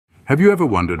Have you ever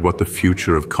wondered what the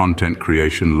future of content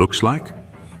creation looks like?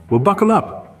 Well, buckle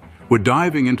up. We're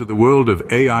diving into the world of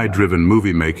AI-driven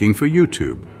movie making for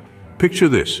YouTube. Picture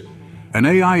this, an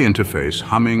AI interface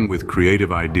humming with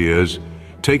creative ideas,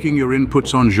 taking your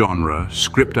inputs on genre,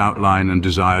 script outline, and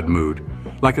desired mood.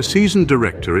 Like a seasoned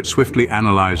director, it swiftly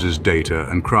analyzes data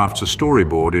and crafts a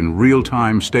storyboard in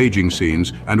real-time, staging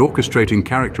scenes and orchestrating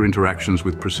character interactions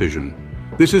with precision.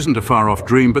 This isn't a far-off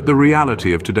dream, but the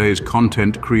reality of today's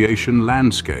content creation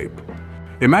landscape.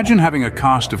 Imagine having a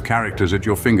cast of characters at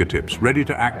your fingertips, ready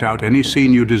to act out any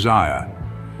scene you desire.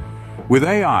 With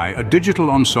AI, a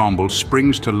digital ensemble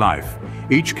springs to life,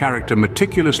 each character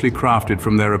meticulously crafted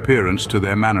from their appearance to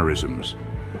their mannerisms.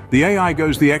 The AI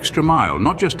goes the extra mile,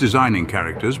 not just designing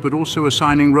characters, but also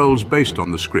assigning roles based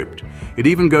on the script. It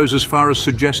even goes as far as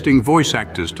suggesting voice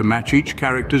actors to match each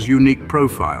character's unique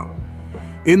profile.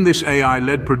 In this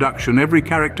AI-led production, every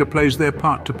character plays their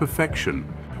part to perfection.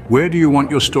 Where do you want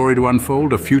your story to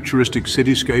unfold? A futuristic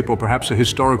cityscape or perhaps a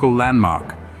historical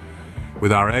landmark?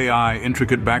 With our AI,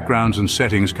 intricate backgrounds and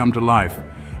settings come to life.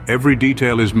 Every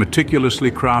detail is meticulously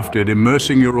crafted,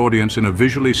 immersing your audience in a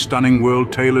visually stunning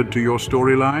world tailored to your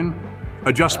storyline.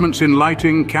 Adjustments in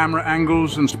lighting, camera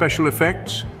angles, and special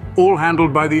effects, all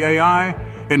handled by the AI,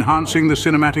 enhancing the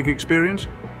cinematic experience.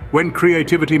 When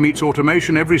creativity meets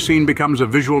automation, every scene becomes a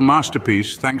visual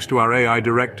masterpiece thanks to our AI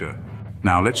director.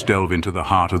 Now let's delve into the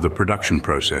heart of the production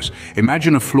process.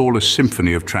 Imagine a flawless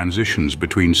symphony of transitions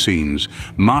between scenes,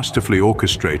 masterfully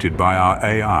orchestrated by our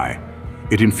AI.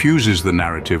 It infuses the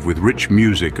narrative with rich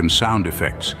music and sound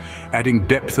effects, adding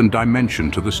depth and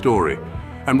dimension to the story.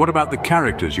 And what about the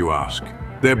characters, you ask?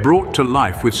 They're brought to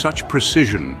life with such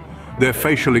precision. Their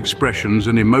facial expressions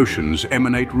and emotions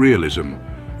emanate realism.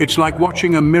 It's like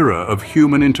watching a mirror of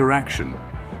human interaction.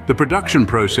 The production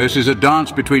process is a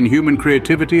dance between human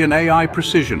creativity and AI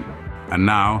precision. And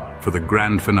now, for the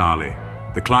grand finale.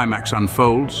 The climax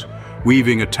unfolds,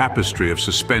 weaving a tapestry of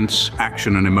suspense,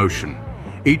 action, and emotion.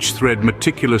 Each thread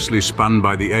meticulously spun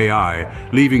by the AI,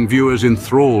 leaving viewers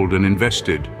enthralled and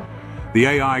invested. The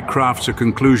AI crafts a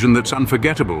conclusion that's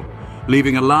unforgettable,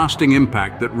 leaving a lasting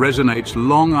impact that resonates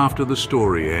long after the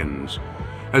story ends.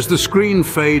 As the screen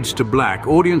fades to black,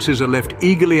 audiences are left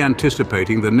eagerly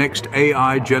anticipating the next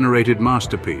AI-generated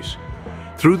masterpiece.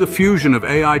 Through the fusion of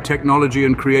AI technology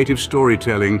and creative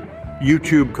storytelling,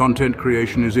 YouTube content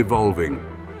creation is evolving.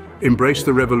 Embrace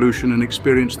the revolution and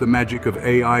experience the magic of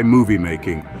AI movie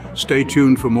making. Stay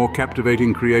tuned for more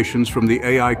captivating creations from the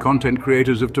AI content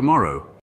creators of tomorrow.